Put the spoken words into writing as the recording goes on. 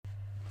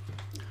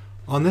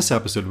On this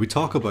episode, we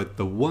talk about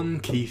the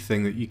one key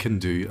thing that you can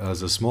do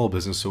as a small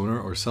business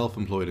owner or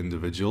self-employed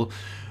individual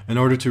in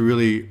order to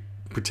really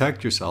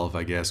protect yourself,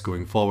 I guess,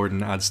 going forward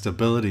and add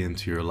stability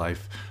into your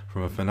life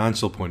from a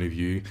financial point of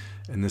view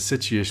in the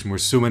situation where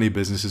so many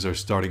businesses are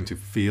starting to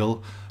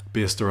feel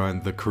based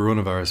around the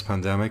coronavirus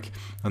pandemic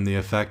and the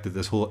effect that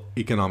this whole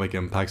economic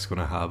impact is going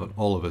to have on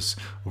all of us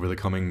over the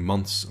coming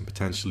months and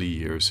potentially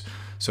years.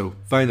 So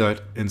find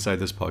out inside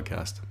this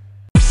podcast.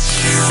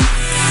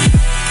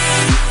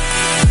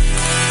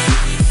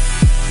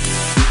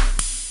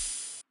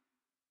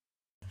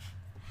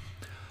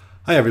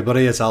 Hi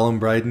everybody, it's Alan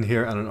Bryden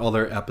here and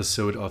another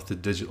episode of the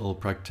Digital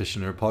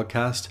Practitioner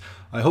Podcast.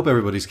 I hope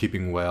everybody's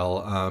keeping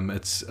well.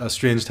 It's a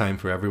strange time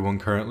for everyone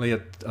currently.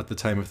 At the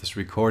time of this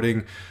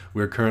recording,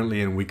 we're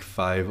currently in week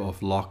 5 of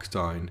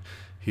lockdown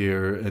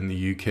here in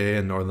the UK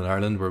and Northern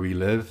Ireland where we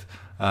live.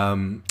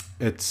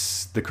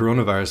 It's the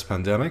coronavirus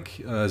pandemic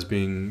has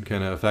been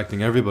kind of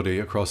affecting everybody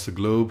across the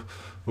globe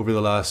over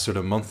the last sort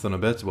of month and a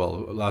bit,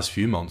 last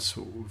few months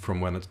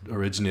from when it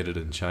originated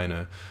in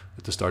China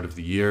at the start of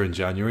the year in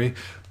January.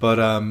 But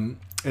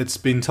it's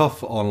been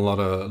tough on a lot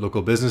of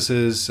local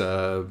businesses,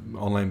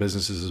 online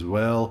businesses as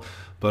well,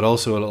 but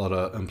also a lot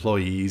of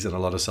employees and a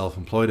lot of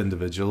self-employed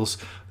individuals.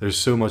 There's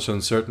so much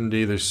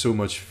uncertainty, there's so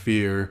much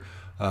fear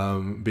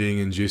being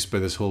induced by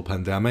this whole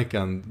pandemic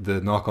and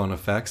the knock-on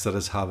effects that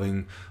it's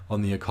having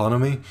on the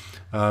economy.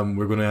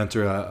 We're going to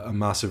enter a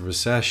massive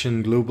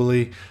recession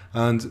globally,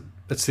 and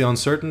it's the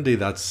uncertainty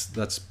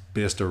that's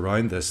based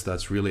around this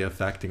that's really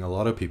affecting a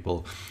lot of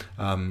people.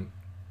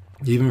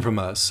 Even from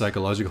a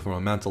psychological, from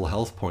a mental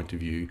health point of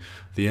view,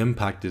 the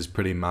impact is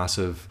pretty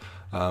massive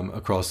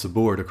across the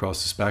board,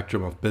 across the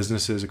spectrum of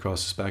businesses,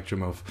 across the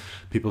spectrum of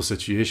people's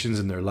situations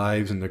in their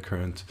lives and their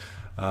current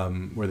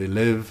where they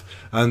live.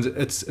 And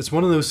it's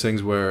one of those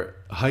things where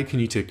how can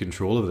you take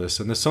control of this?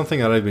 And it's something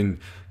that I've been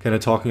kind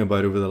of talking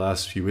about over the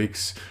last few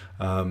weeks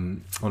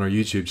on our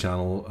YouTube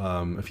channel.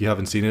 If you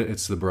haven't seen it,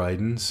 it's The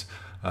Brydens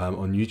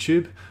on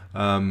YouTube.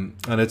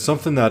 And it's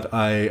something that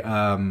I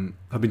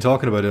have been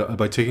talking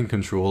about taking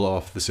control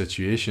of the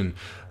situation.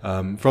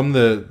 From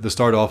the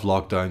start of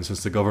lockdown,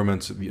 since the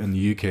government in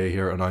the UK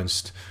here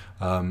announced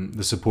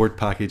the support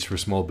package for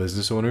small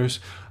business owners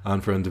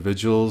and for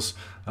individuals.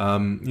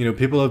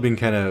 People have been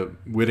kind of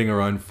waiting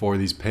around for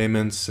these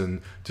payments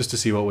and just to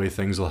see what way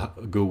things will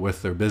go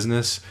with their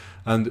business.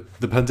 And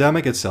the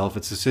pandemic itself,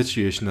 it's a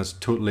situation that's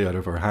totally out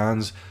of our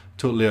hands,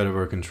 totally out of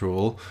our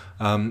control.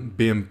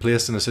 Being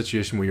placed in a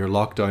situation where you're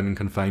locked down and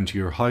confined to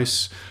your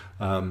house,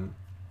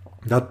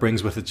 that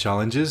brings with it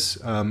challenges.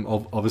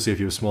 Obviously, if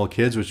you have small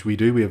kids, which we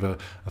do, we have a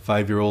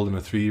 5-year-old and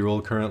a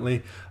 3-year-old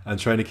currently, and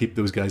trying to keep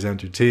those guys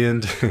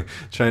entertained,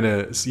 trying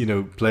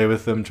to play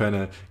with them, trying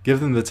to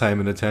give them the time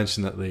and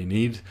attention that they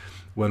need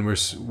when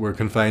we're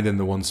confined in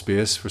the one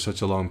space for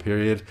such a long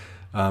period.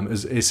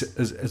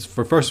 Is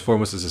for first and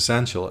foremost is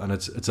essential, and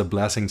it's a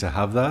blessing to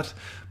have that,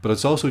 but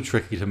it's also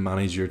tricky to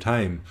manage your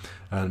time.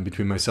 And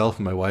between myself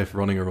and my wife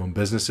running our own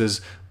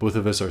businesses, both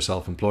of us are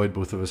self-employed,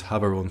 both of us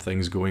have our own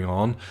things going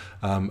on,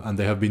 and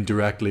they have been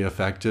directly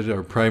affected.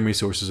 Our primary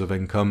sources of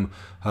income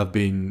have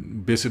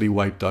been basically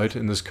wiped out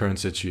in this current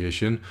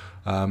situation.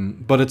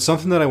 But it's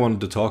something that I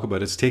wanted to talk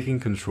about. It's taking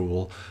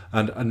control,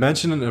 and I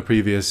mentioned in a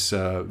previous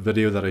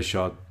video that I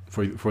shot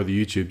for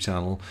the YouTube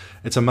channel,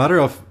 it's a matter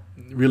of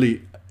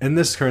really, in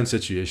this current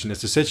situation,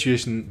 it's a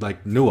situation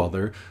like no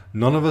other.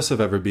 None of us have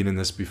ever been in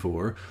this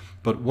before.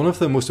 But one of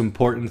the most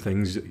important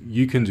things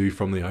you can do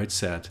from the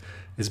outset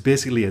is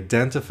basically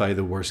identify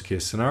the worst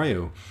case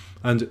scenario.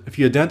 And if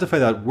you identify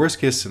that worst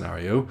case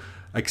scenario,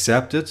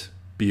 accept it,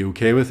 be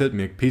okay with it,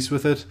 make peace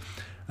with it,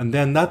 and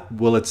then that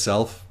will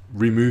itself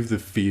remove the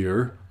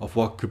fear of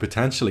what could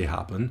potentially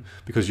happen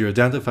because you're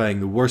identifying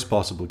the worst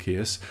possible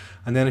case.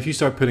 And then if you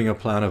start putting a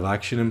plan of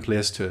action in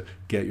place to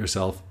get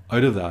yourself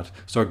out of that,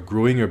 start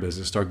growing your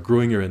business, start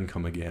growing your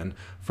income again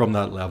from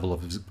that level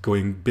of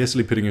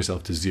basically putting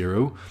yourself to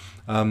zero,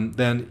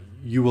 then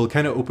you will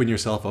kind of open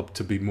yourself up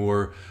to be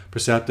more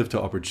perceptive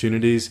to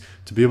opportunities,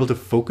 to be able to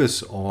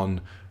focus on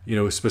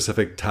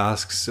specific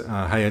tasks,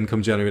 high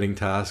income generating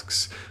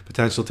tasks,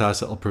 potential tasks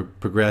that will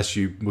progress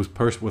you with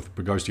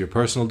regards to your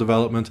personal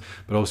development,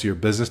 but also your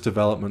business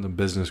development and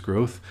business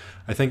growth.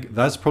 I think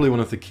that's probably one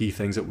of the key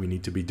things that we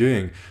need to be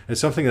doing.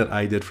 It's something that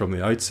I did from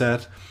the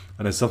outset,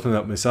 and it's something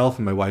that myself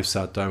and my wife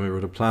sat down, we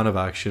wrote a plan of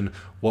action,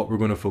 what we're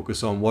going to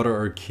focus on, what are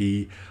our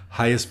key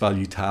highest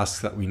value tasks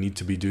that we need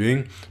to be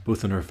doing,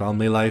 both in our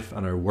family life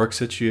and our work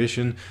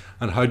situation,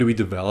 and how do we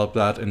develop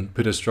that and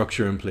put a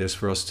structure in place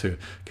for us to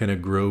kind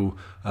of grow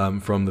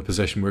from the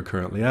position we're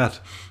currently at.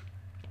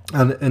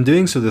 And in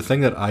doing so, the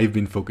thing that I've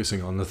been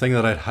focusing on, the thing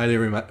that I'd highly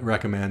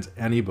recommend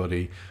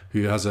anybody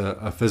who has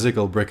a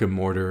physical brick and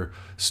mortar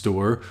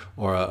store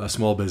or a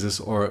small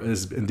business or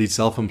is indeed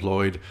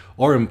self-employed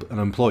or an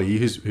employee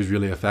who's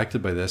really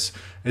affected by this,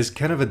 is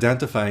kind of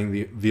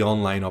identifying the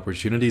online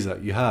opportunities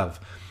that you have.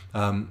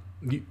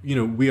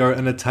 We are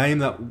in a time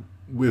that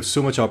we have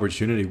so much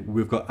opportunity.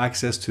 We've got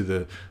access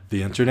to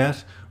the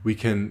internet. We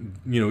can,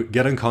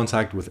 get in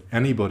contact with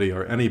anybody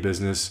or any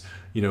business,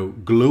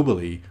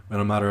 globally in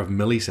a matter of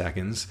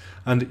milliseconds.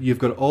 And you've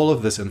got all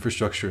of this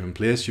infrastructure in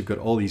place. You've got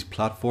all these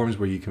platforms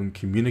where you can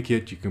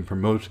communicate, you can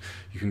promote,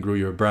 you can grow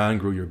your brand,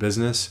 grow your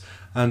business.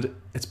 And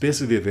it's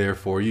basically there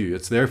for you.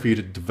 It's there for you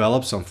to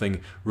develop something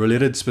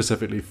related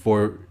specifically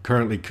for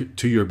currently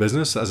to your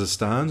business as it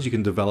stands. You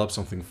can develop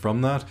something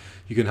from that.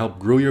 You can help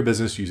grow your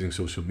business using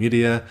social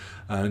media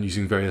and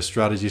using various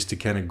strategies to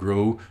kind of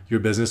grow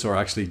your business or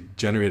actually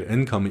generate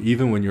income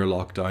even when you're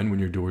locked down, when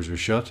your doors are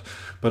shut.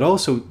 But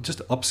also just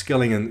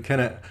upskilling and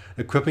kind of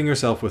equipping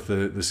yourself with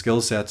the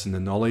skill sets and the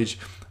knowledge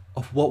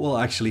of what will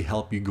actually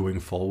help you going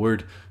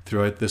forward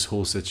throughout this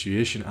whole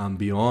situation and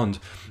beyond.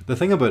 The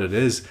thing about it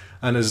is,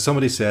 and as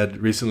somebody said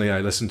recently,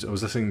 I was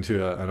listening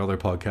to another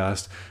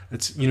podcast,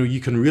 it's, you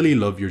can really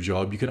love your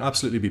job, you can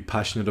absolutely be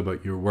passionate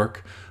about your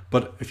work,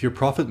 but if your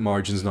profit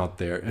margin's not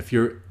there, if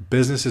your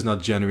business is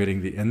not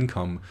generating the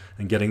income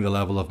and getting the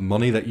level of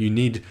money that you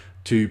need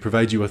to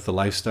provide you with the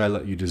lifestyle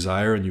that you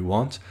desire and you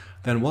want,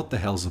 then what the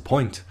hell's the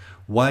point?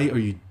 Why are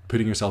you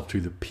putting yourself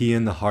through the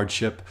pain, the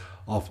hardship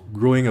of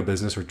growing a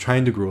business or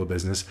trying to grow a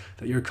business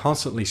that you're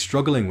constantly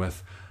struggling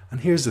with? And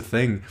here's the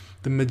thing,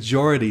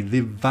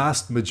 the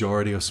vast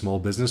majority of small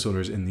business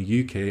owners in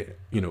the UK,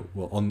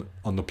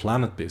 on the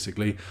planet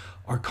basically,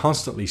 are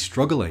constantly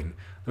struggling.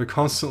 They're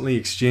constantly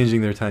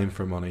exchanging their time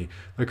for money.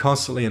 They're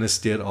constantly in a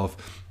state of,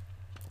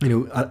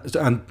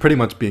 and pretty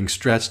much being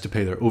stretched to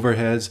pay their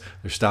overheads,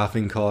 their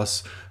staffing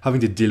costs,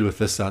 having to deal with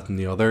this, that, and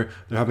the other.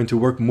 They're having to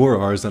work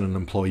more hours than an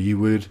employee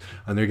would,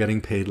 and they're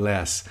getting paid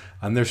less,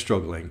 and they're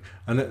struggling.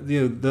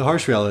 And the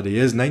harsh reality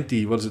is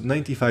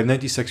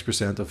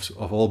 96%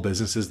 of all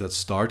businesses that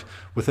start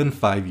within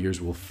 5 years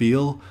will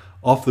fail.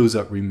 Of those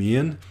that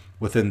remain,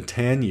 within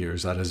 10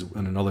 years, that is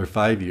in another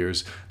 5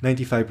 years,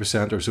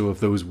 95% or so of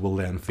those will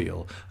then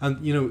fail.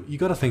 And you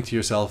got to think to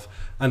yourself,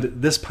 and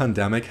this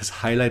pandemic has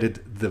highlighted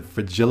the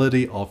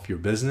fragility of your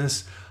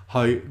business,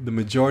 how the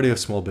majority of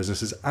small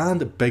businesses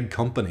and big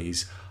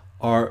companies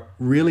are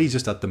really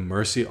just at the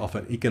mercy of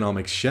an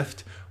economic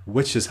shift,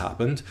 which has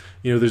happened.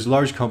 There's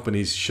large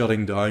companies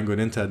shutting down, going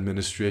into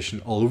administration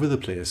all over the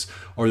place,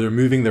 or they're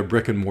moving their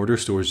brick and mortar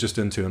stores just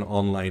into an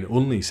online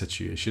only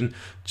situation.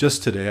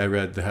 Just today I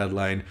read the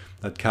headline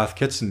that Cath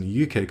Kidston,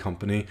 the UK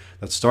company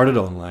that started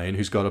online,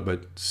 who's got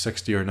about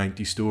 60 or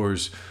 90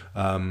 stores,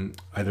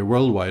 either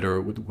worldwide or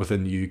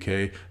within the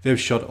UK, they've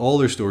shut all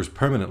their stores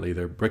permanently,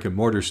 their brick and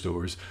mortar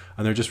stores,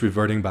 and they're just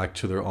reverting back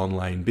to their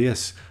online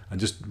base and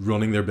just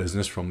running their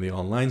business from the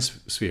online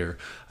sphere.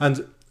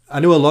 And I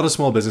know a lot of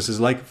small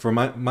businesses, like for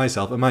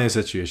myself, in my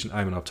situation,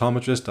 I'm an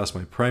optometrist. That's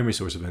my primary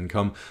source of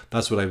income.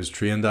 That's what I was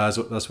trained as.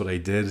 That's what I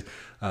did,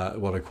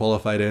 what I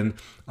qualified in.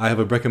 I have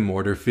a brick and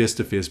mortar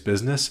face-to-face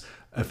business.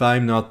 If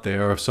I'm not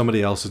there, or if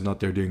somebody else is not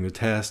there doing the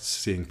tests,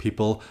 seeing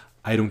people,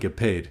 I don't get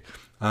paid.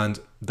 And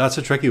that's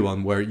a tricky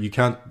one where you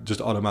can't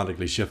just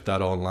automatically shift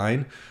that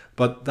online.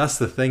 But that's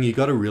the thing, you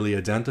got to really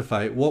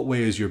identify what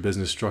way is your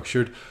business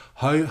structured?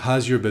 How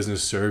has your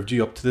business served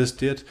you up to this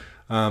date?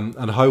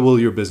 And how will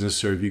your business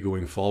serve you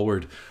going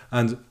forward?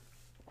 And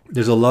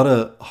there's a lot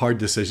of hard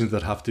decisions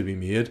that have to be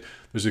made.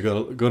 There's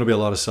going to be a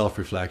lot of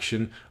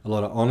self-reflection, a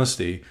lot of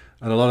honesty,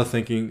 and a lot of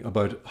thinking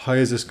about how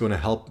is this going to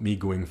help me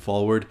going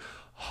forward?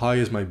 How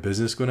is my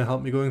business going to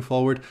help me going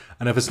forward?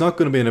 And if it's not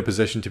going to be in a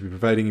position to be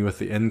providing you with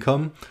the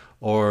income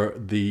or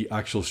the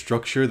actual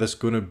structure that's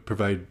going to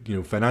provide,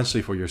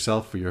 financially for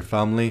yourself, for your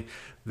family,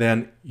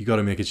 then you got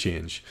to make a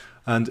change.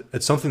 And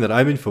it's something that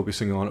I've been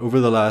focusing on over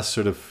the last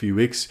sort of few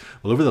weeks,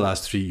 over the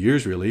last 3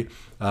 years really.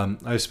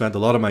 I've spent a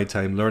lot of my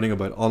time learning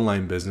about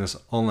online business,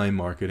 online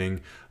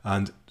marketing,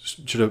 and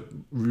sort of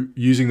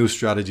using those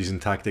strategies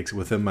and tactics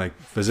within my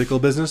physical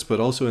business, but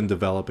also in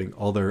developing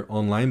other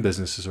online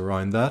businesses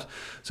around that.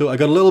 So I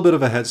got a little bit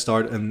of a head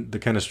start in the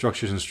kind of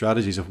structures and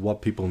strategies of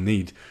what people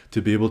need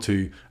to be able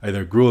to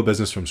either grow a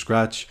business from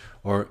scratch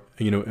or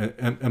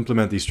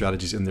implement these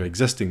strategies in their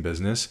existing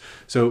business.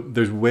 So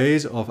there's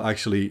ways of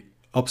actually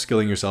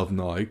upskilling yourself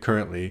now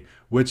currently,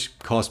 which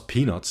cost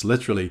peanuts.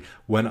 Literally,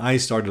 when I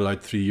started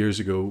out 3 years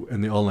ago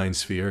in the online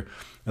sphere,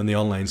 in the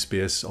online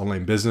space,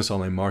 online business,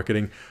 online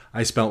marketing,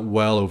 I spent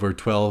well over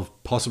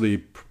 12,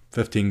 possibly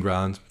 15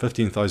 grand,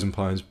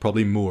 £15,000,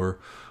 probably more,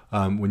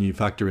 when you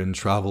factor in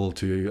travel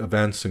to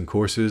events and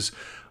courses.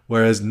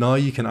 Whereas now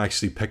you can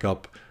actually pick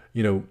up,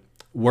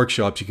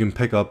 workshops, you can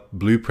pick up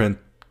blueprint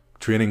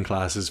training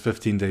classes,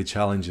 15-day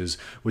challenges,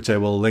 which I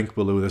will link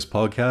below this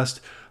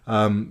podcast.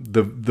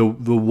 The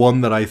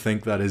one that I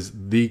think that is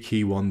the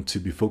key one to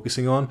be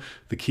focusing on,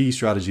 the key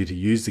strategy to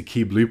use, the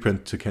key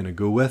blueprint to kind of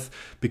go with,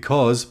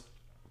 because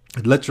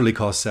it literally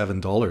costs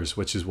 $7,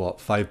 which is what,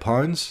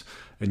 £5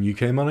 in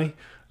UK money.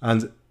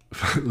 And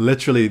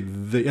literally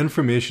the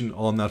information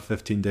on that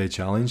 15-day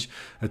challenge,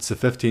 it's the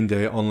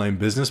 15-day online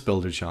business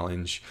builder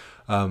challenge,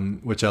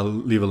 which I'll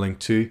leave a link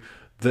to.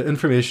 The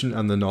information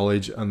and the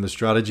knowledge and the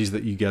strategies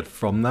that you get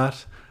from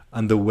that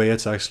and the way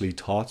it's actually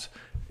taught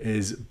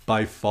is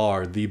by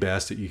far the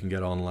best that you can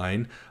get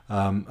online.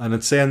 And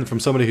it's saying from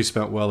somebody who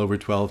spent well over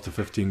 12 to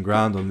 15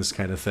 grand on this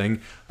kind of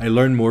thing, you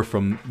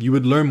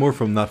would learn more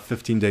from that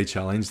 15-day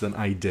challenge than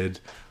I did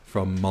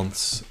from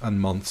months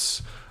and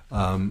months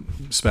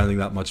spending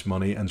that much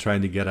money and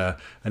trying to get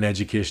an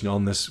education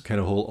on this kind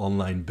of whole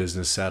online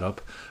business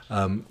setup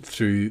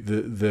through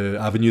the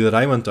avenue that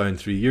I went down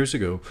 3 years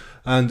ago.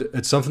 And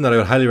it's something that I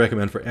would highly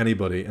recommend for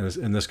anybody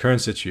in this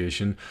current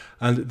situation.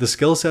 And the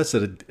skill sets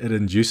that it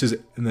induces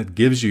and that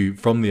gives you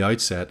from the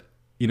outset,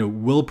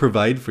 will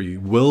provide for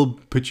you, will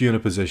put you in a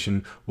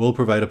position, will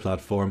provide a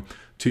platform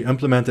to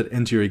implement it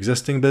into your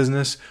existing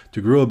business,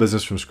 to grow a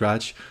business from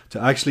scratch, to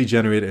actually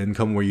generate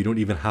income where you don't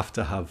even have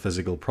to have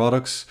physical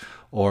products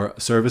or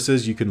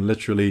services. You can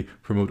literally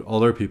promote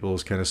other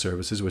people's kind of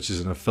services, which is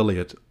an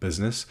affiliate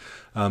business.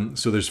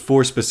 So there's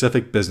 4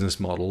 specific business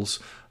models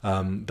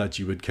that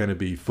you would kind of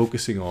be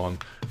focusing on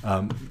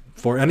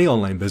for any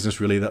online business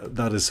really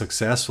that is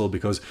successful,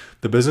 because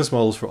the business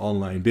models for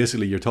online,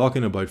 basically you're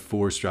talking about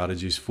 4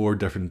 strategies, 4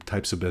 different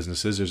types of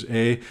businesses. There's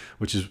A,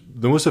 which is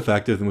the most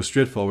effective, the most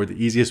straightforward,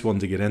 the easiest one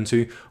to get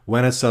into.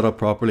 When it's set up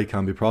properly,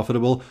 can be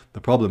profitable.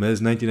 The problem is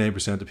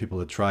 99% of people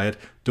that try it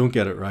don't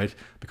get it right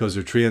because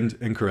they're trained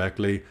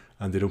incorrectly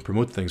and they don't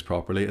promote things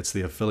properly. It's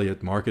the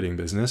affiliate marketing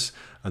business,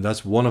 and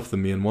that's one of the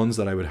main ones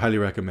that I would highly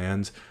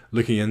recommend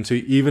looking into.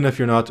 Even if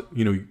you're not,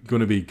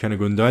 going to be kind of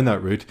going down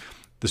that route,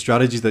 the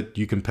strategies that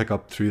you can pick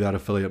up through that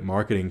affiliate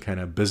marketing kind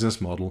of business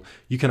model,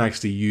 you can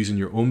actually use in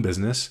your own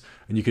business,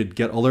 and you could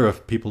get other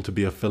people to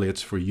be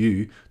affiliates for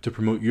you to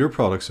promote your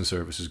products and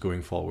services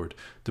going forward,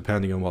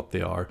 depending on what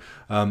they are.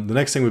 The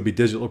next thing would be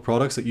digital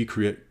products that you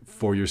create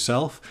for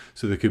yourself.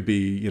 So there could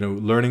be,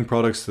 learning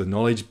products, the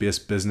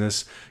knowledge-based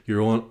business, your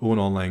own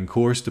online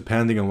course,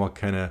 depending on what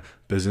kind of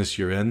business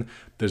you're in.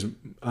 There's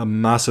a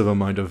massive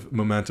amount of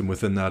momentum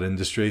within that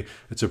industry.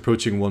 It's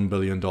approaching $1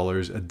 billion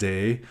a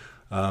day.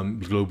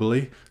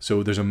 Globally.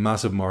 So there's a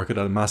massive market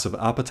and a massive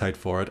appetite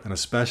for it. And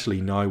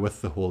especially now with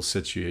the whole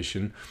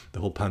situation, the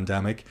whole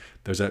pandemic,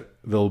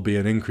 there'll be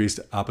an increased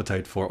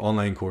appetite for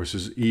online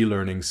courses,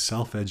 e-learning,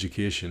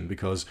 self-education,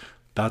 because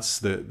that's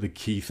the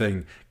key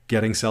thing.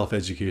 Getting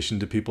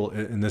self-education to people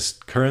in this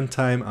current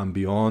time and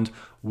beyond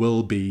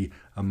will be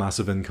a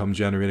massive income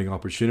generating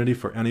opportunity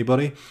for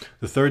anybody.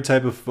 The third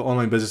type of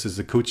online business is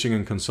the coaching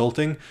and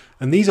consulting.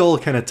 And these all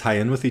kind of tie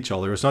in with each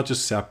other. It's not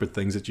just separate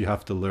things that you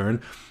have to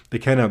learn. They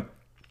kind of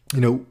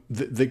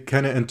they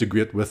kind of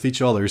integrate with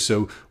each other.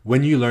 So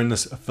when you learn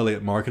this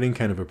affiliate marketing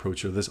kind of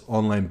approach or this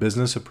online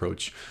business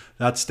approach,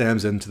 that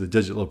stems into the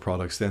digital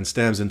products, then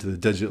stems into the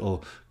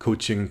digital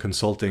coaching and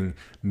consulting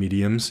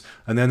mediums.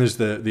 And then there's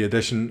the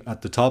addition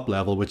at the top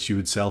level, which you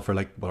would sell for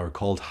like what are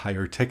called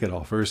higher ticket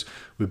offers,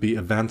 would be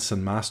events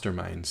and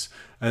masterminds.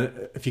 And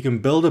if you can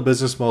build a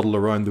business model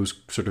around those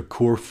sort of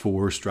core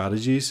 4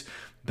 strategies,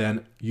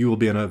 then you will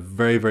be in a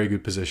very, very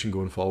good position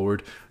going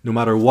forward. No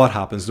matter what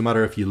happens, no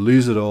matter if you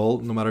lose it all,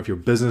 no matter if your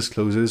business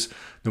closes,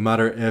 no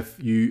matter if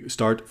you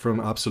start from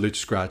absolute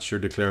scratch or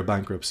declare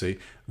bankruptcy,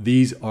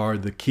 these are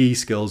the key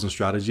skills and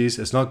strategies.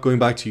 It's not going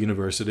back to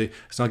university.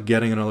 It's not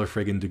getting another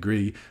friggin'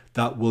 degree.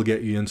 That will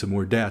get you into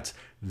more debt.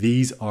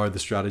 These are the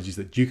strategies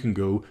that you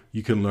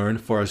can learn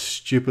for a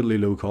stupidly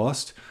low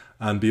cost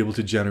and be able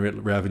to generate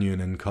revenue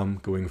and income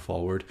going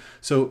forward.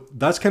 So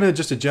that's kind of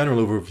just a general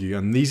overview.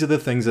 And these are the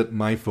things that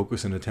my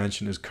focus and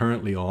attention is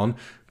currently on.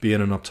 Being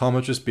an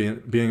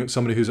optometrist, being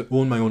somebody who's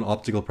owned my own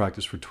optical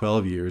practice for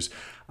 12 years,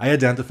 I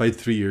identified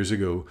 3 years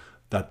ago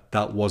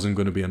that wasn't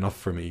going to be enough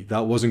for me.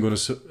 That wasn't going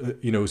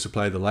to,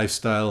 supply the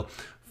lifestyle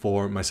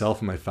for myself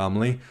and my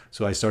family.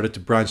 So I started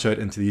to branch out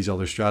into these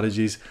other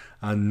strategies.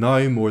 And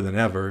now more than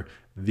ever,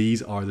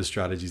 these are the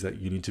strategies that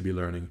you need to be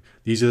learning.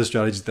 These are the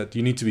strategies that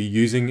you need to be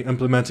using,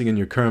 implementing in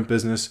your current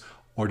business,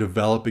 or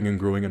developing and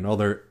growing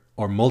another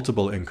or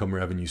multiple income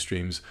revenue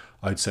streams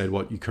outside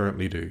what you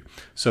currently do.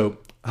 So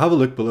have a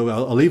look below.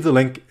 I'll leave the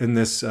link in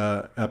this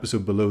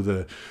episode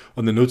below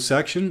on the notes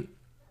section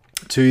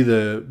to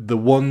the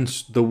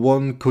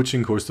one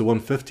coaching course, the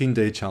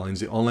 15-day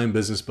challenge, the Online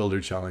Business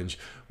Builder Challenge,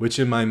 which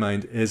in my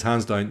mind is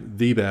hands down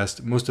the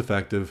best, most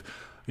effective,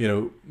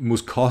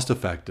 most cost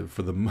effective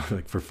for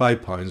for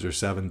 £5 or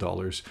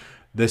 $7.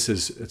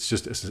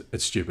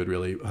 It's stupid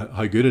really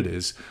how good it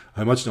is,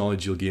 how much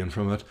knowledge you'll gain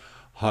from it,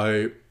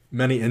 how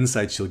many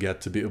insights you'll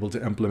get to be able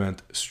to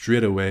implement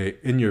straight away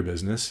in your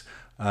business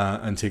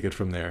and take it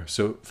from there.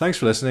 So thanks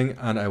for listening,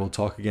 and I will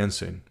talk again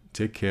soon.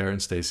 Take care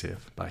and stay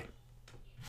safe. Bye.